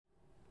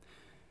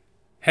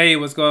Hey,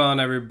 what's going on,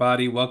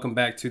 everybody? Welcome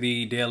back to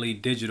the Daily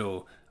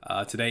Digital.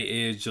 Today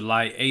is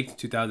July 8th,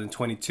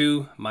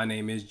 2022. My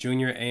name is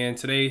Junior, and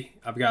today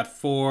I've got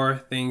four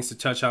things to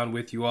touch on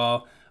with you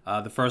all.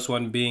 The first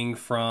one being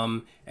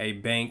from a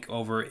bank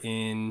over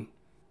in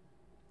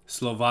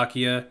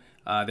Slovakia.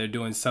 They're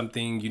doing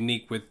something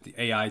unique with the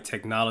AI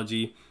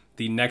technology.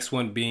 The next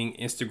one being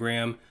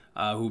Instagram,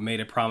 who made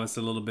a promise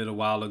a little bit a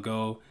while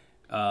ago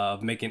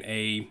of making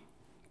a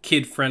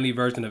kid-friendly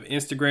version of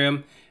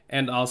Instagram.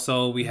 And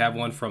also we have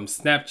one from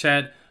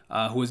Snapchat,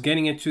 who is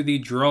getting into the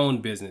drone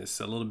business.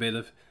 A little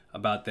bit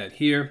about that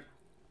here.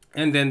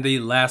 And then the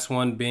last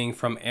one being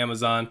from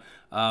Amazon,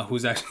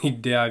 who's actually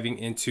diving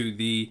into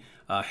the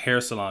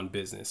hair salon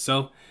business.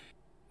 So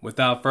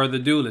without further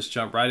ado, let's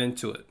jump right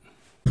into it.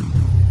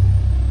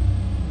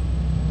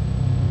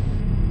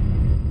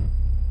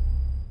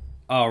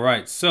 All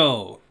right,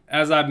 so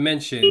as I've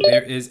mentioned,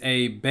 there is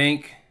a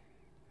bank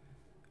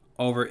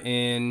over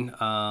in,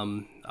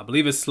 I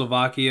believe it's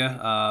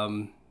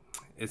Slovakia.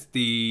 It's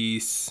the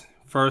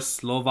first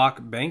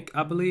Slovak bank,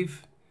 I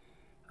believe,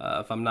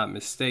 if I'm not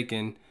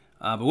mistaken.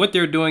 But what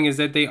they're doing is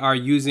that they are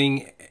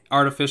using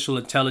artificial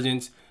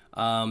intelligence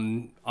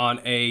on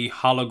a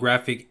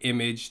holographic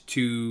image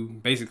to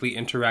basically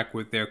interact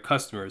with their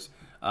customers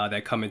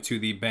that come into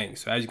the bank.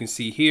 So as you can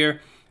see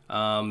here,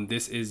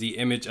 this is the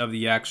image of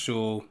the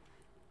actual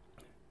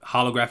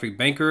holographic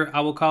banker,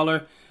 I will call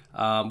her,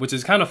 which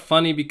is kind of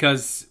funny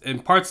because in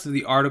parts of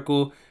the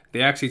article,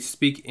 they actually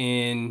speak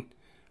in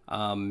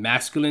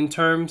masculine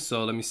terms.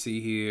 So let me see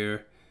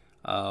here.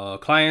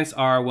 Clients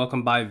are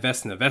welcomed by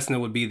Vesna. Vesna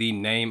would be the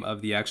name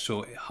of the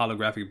actual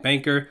holographic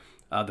banker,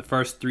 the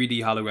first 3D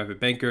holographic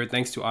banker.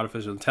 Thanks to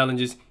artificial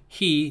intelligence,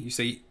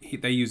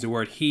 they use the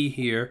word he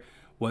here,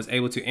 was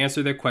able to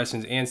answer their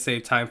questions and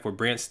save time for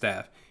branch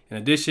staff. In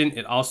addition,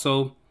 it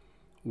also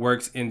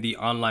works in the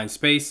online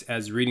space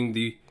as reading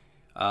the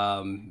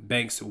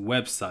bank's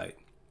website.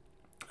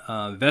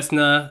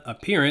 Vesna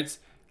appearance,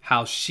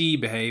 how she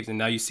behaves, and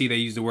now you see they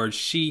use the word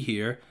she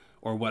here,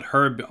 or what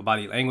her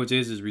body language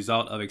is a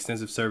result of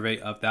extensive survey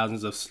of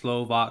thousands of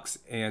Slovaks.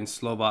 I don't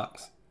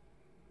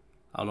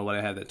know why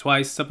I had that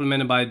twice,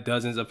 supplemented by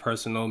dozens of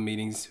personal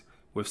meetings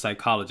with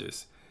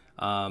psychologists.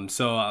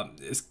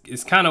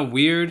 It's kind of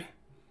weird.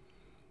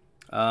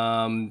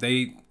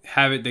 They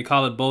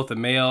call it both a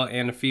male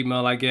and a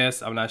female, I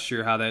guess. I'm not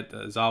sure how that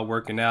is all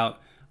working out.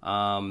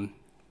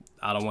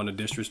 I don't want to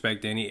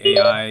disrespect any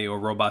AI or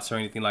robots or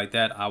anything like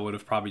that. I would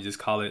have probably just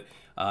called it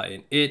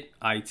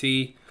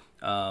IT.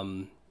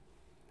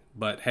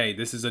 But hey,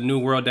 this is a new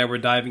world that we're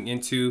diving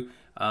into.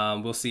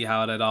 We'll see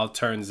how that all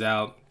turns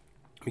out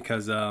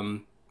because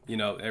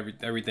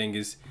everything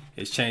is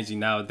changing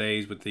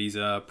nowadays with these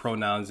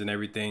pronouns and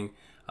everything.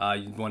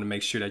 You want to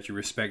make sure that you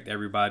respect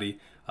everybody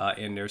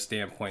in their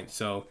standpoint.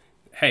 So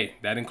hey,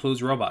 that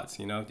includes robots.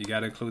 You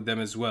got to include them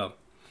as well.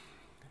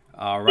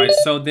 All right,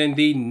 so then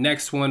the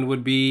next one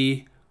would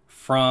be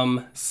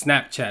from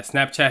Snapchat.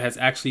 Snapchat has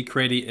actually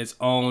created its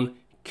own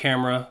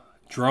camera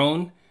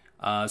drone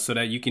so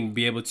that you can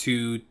be able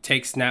to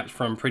take snaps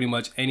from pretty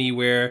much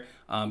anywhere,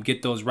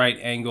 get those right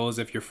angles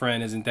if your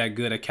friend isn't that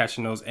good at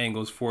catching those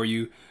angles for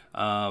you,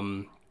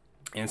 and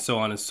so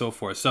on and so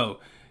forth. So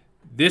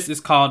this is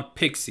called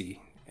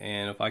Pixie,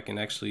 and if I can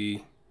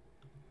actually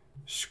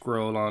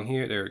scroll on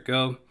here, there we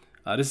go.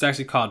 This is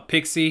actually called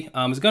Pixie.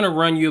 It's gonna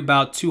run you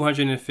about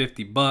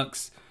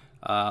 $250.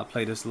 I'll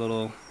play this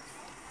little.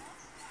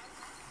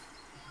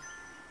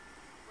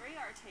 We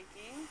are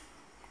taking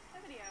a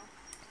video.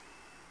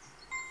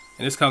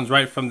 And this comes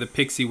right from the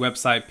Pixie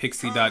website,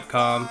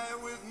 pixie.com.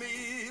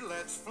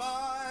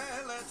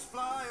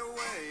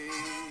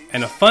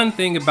 And a fun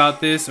thing about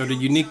this, or the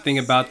unique thing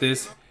about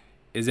this,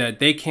 is that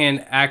they can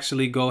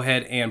actually go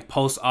ahead and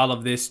post all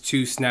of this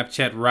to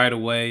Snapchat right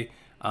away.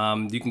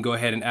 You can go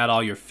ahead and add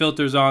all your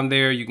filters on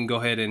there. You can go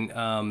ahead and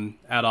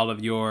add all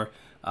of your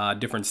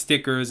different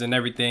stickers and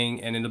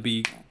everything, and it'll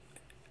be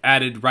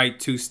added right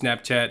to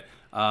Snapchat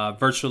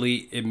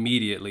virtually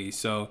immediately.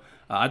 So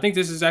I think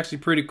this is actually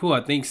pretty cool.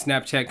 I think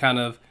Snapchat kind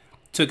of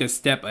took a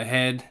step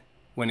ahead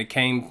when it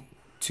came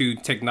to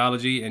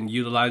technology and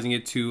utilizing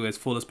it to its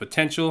fullest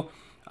potential.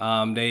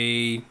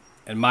 They,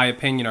 in my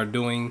opinion, are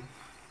doing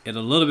it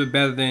a little bit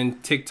better than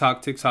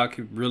TikTok. TikTok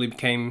really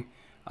came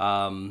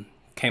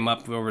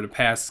up over the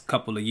past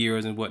couple of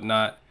years and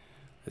whatnot.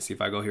 Let's see if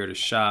I go here to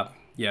shop.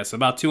 Yeah, so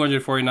about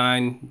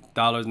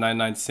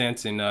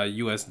 $249.99 in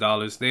US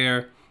dollars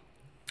there.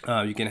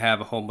 You can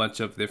have a whole bunch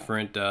of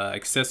different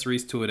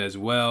accessories to it as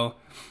well.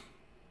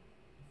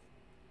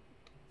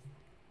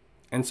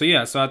 And so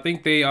yeah, so I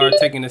think they are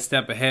taking a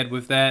step ahead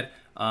with that.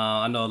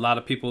 I know a lot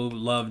of people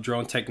love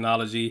drone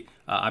technology.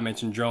 I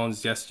mentioned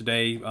drones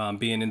yesterday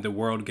being in the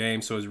world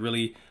game, so it's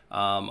really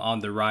on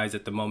the rise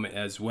at the moment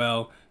as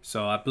well.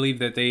 So I believe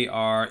that they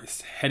are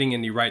heading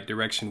in the right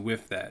direction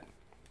with that.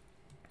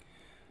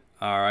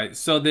 All right,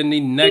 so then the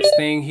next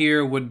thing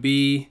here would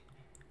be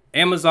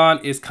Amazon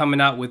is coming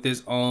out with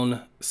its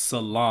own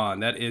salon.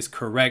 That is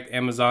correct.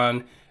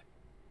 Amazon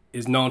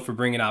is known for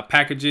bringing out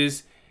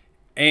packages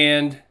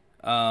and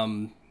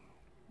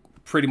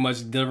pretty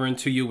much delivering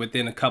to you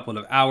within a couple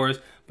of hours.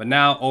 But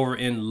now over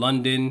in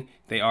London,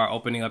 they are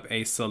opening up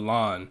a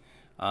salon.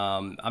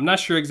 I'm not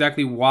sure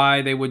exactly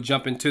why they would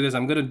jump into this.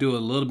 I'm going to do a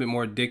little bit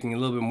more digging, a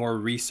little bit more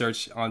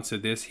research onto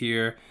this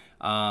here.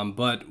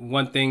 But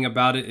one thing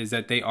about it is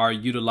that they are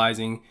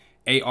utilizing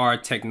AR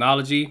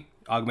technology,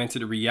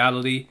 augmented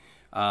reality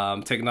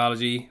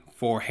technology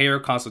for hair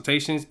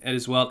consultations,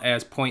 as well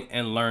as point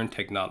and learn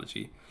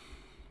technology.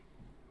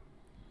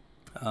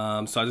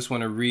 So I just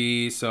want to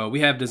read. So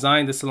we have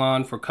designed the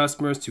salon for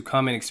customers to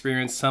come and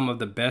experience some of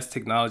the best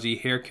technology,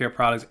 hair care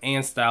products,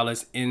 and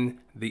stylists in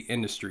the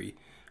industry.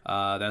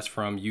 That's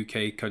from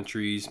UK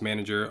country's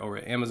manager over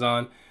at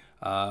Amazon.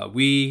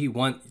 We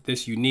want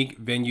this unique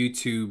venue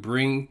to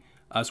bring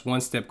us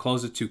one step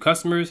closer to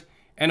customers,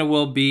 and it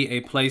will be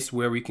a place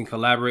where we can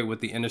collaborate with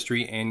the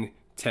industry and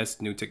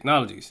test new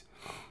technologies.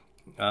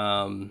 It's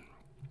going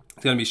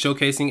to be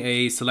showcasing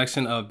a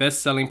selection of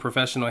best-selling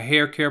professional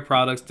hair care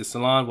products. The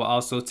salon will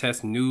also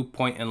test new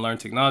point and learn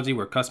technology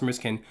where customers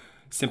can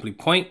simply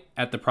point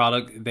at the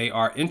product they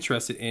are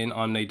interested in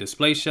on a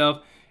display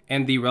shelf,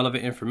 and the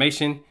relevant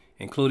information,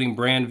 including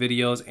brand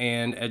videos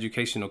and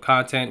educational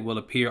content, will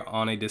appear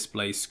on a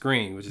display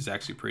screen, which is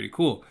actually pretty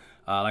cool.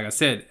 Like I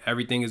said,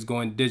 everything is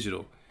going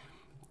digital.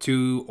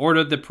 To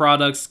order the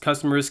products,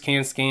 customers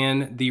can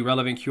scan the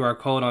relevant QR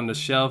code on the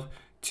shelf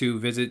to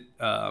visit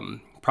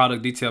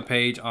product detail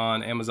page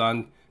on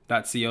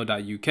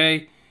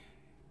amazon.co.uk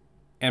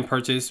and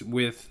purchase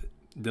with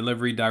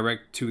delivery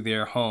direct to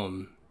their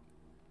home.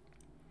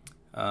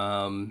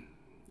 And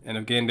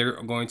again,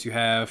 they're going to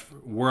have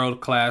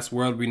world-class,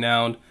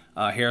 world-renowned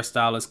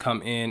hairstylists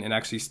come in and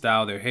actually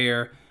style their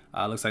hair.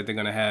 Looks like they're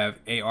going to have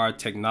AR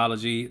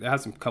technology. They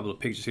have some couple of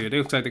pictures here. It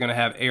looks like they're going to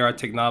have AR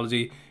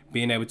technology,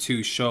 being able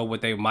to show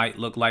what they might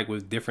look like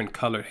with different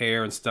colored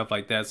hair and stuff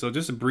like that. So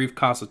just a brief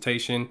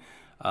consultation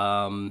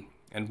and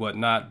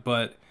whatnot.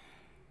 But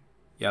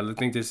yeah, I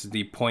think this is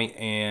the point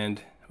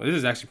and, well, this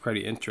is actually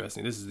pretty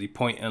interesting. This is the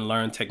point and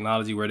learn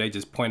technology where they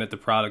just point at the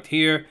product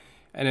here.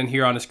 And then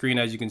here on the screen,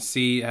 as you can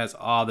see, it has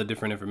all the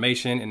different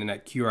information. And then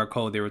that QR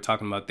code they were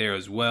talking about there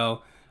as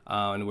well,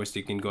 in which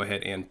they can go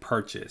ahead and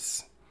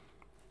purchase.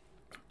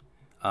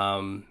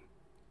 Yeah,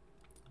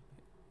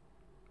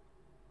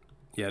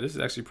 this is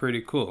actually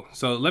pretty cool.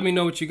 So let me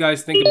know what you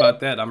guys think about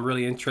that. I'm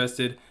really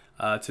interested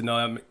to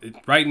know.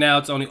 Right now,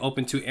 it's only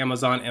open to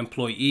Amazon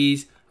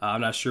employees.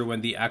 I'm not sure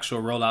when the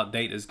actual rollout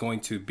date is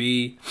going to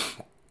be.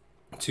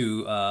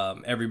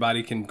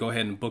 Everybody can go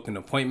ahead and book an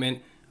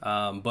appointment.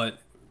 But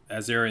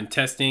as they're in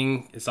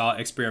testing, it's all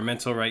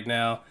experimental right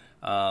now.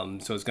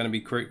 So it's going to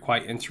be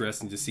quite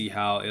interesting to see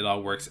how it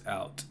all works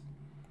out.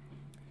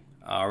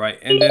 All right,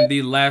 and then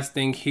the last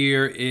thing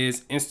here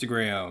is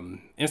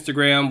Instagram.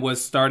 Instagram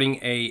was starting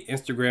a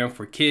Instagram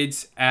for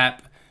Kids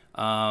app,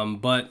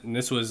 but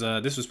this was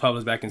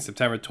published back in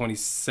September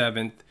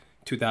 27th,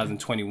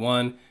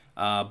 2021.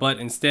 But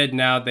instead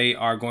now they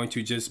are going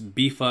to just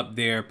beef up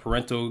their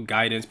parental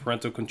guidance,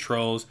 parental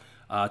controls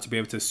to be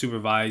able to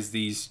supervise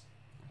these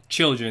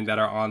children that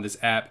are on this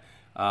app.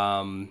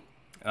 I'm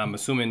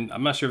assuming,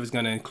 I'm not sure if it's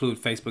going to include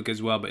Facebook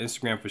as well, but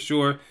Instagram for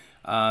sure,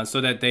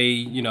 so that they,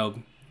 you know,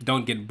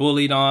 don't get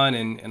bullied on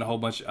and a whole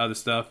bunch of other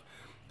stuff.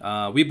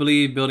 We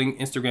believe building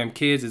Instagram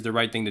Kids is the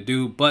right thing to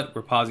do, but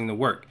we're pausing the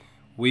work.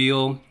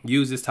 We'll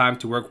use this time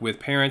to work with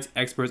parents,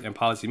 experts, and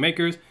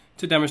policymakers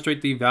to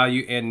demonstrate the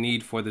value and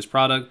need for this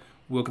product.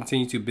 We'll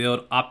continue to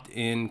build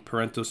opt-in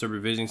parental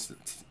supervision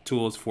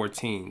tools for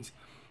teens.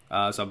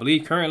 So I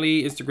believe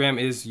currently Instagram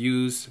is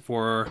used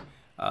for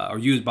or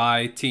used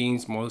by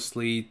teens,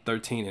 mostly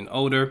 13 and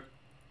older.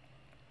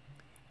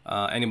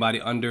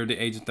 Anybody under the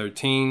age of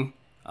 13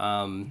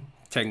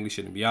 technically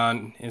shouldn't be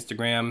on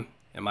Instagram,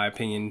 in my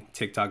opinion.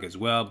 TikTok as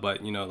well,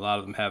 but you know, a lot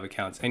of them have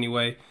accounts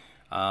anyway.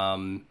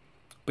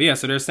 But yeah,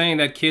 so they're saying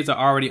that kids are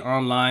already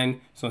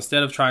online, so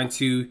instead of trying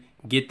to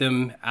get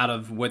them out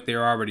of what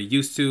they're already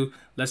used to,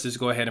 let's just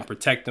go ahead and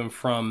protect them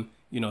from,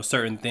 you know,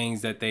 certain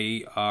things that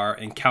they are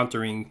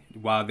encountering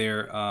while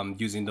they're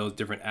using those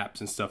different apps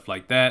and stuff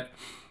like that.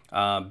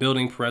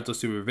 Building parental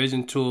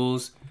supervision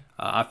tools,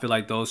 I feel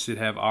like those should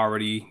have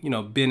already, you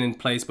know, been in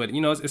place, but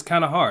you know, it's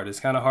kind of hard. It's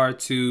kind of hard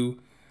to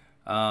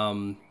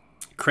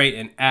create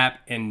an app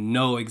and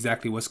know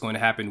exactly what's going to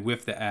happen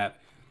with the app.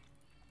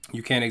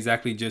 You can't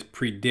exactly just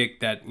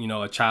predict that, you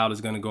know, a child is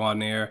going to go on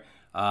there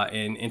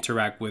and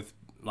interact with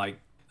like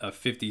a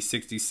 50,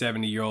 60,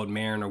 70-year-old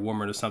man or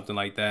woman or something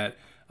like that.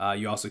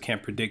 You also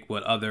can't predict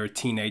what other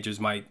teenagers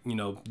might, you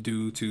know,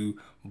 do to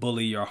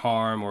bully or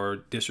harm or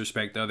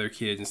disrespect other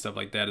kids and stuff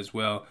like that as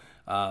well.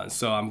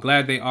 So I'm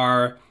glad they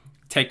are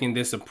taking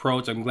this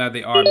approach. I'm glad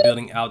they are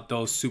building out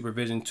those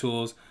supervision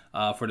tools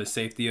for the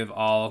safety of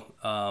all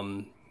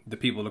the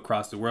people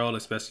across the world,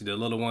 especially the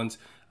little ones.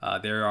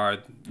 There are,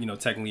 you know,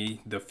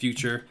 technically the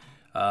future.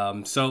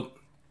 So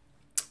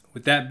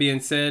with that being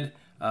said,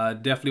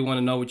 definitely want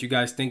to know what you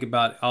guys think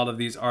about all of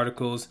these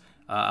articles.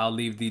 I'll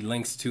leave the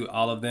links to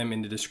all of them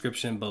in the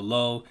description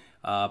below.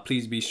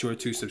 Please be sure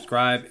to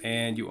subscribe,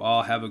 and you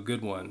all have a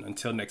good one.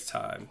 Until next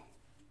time.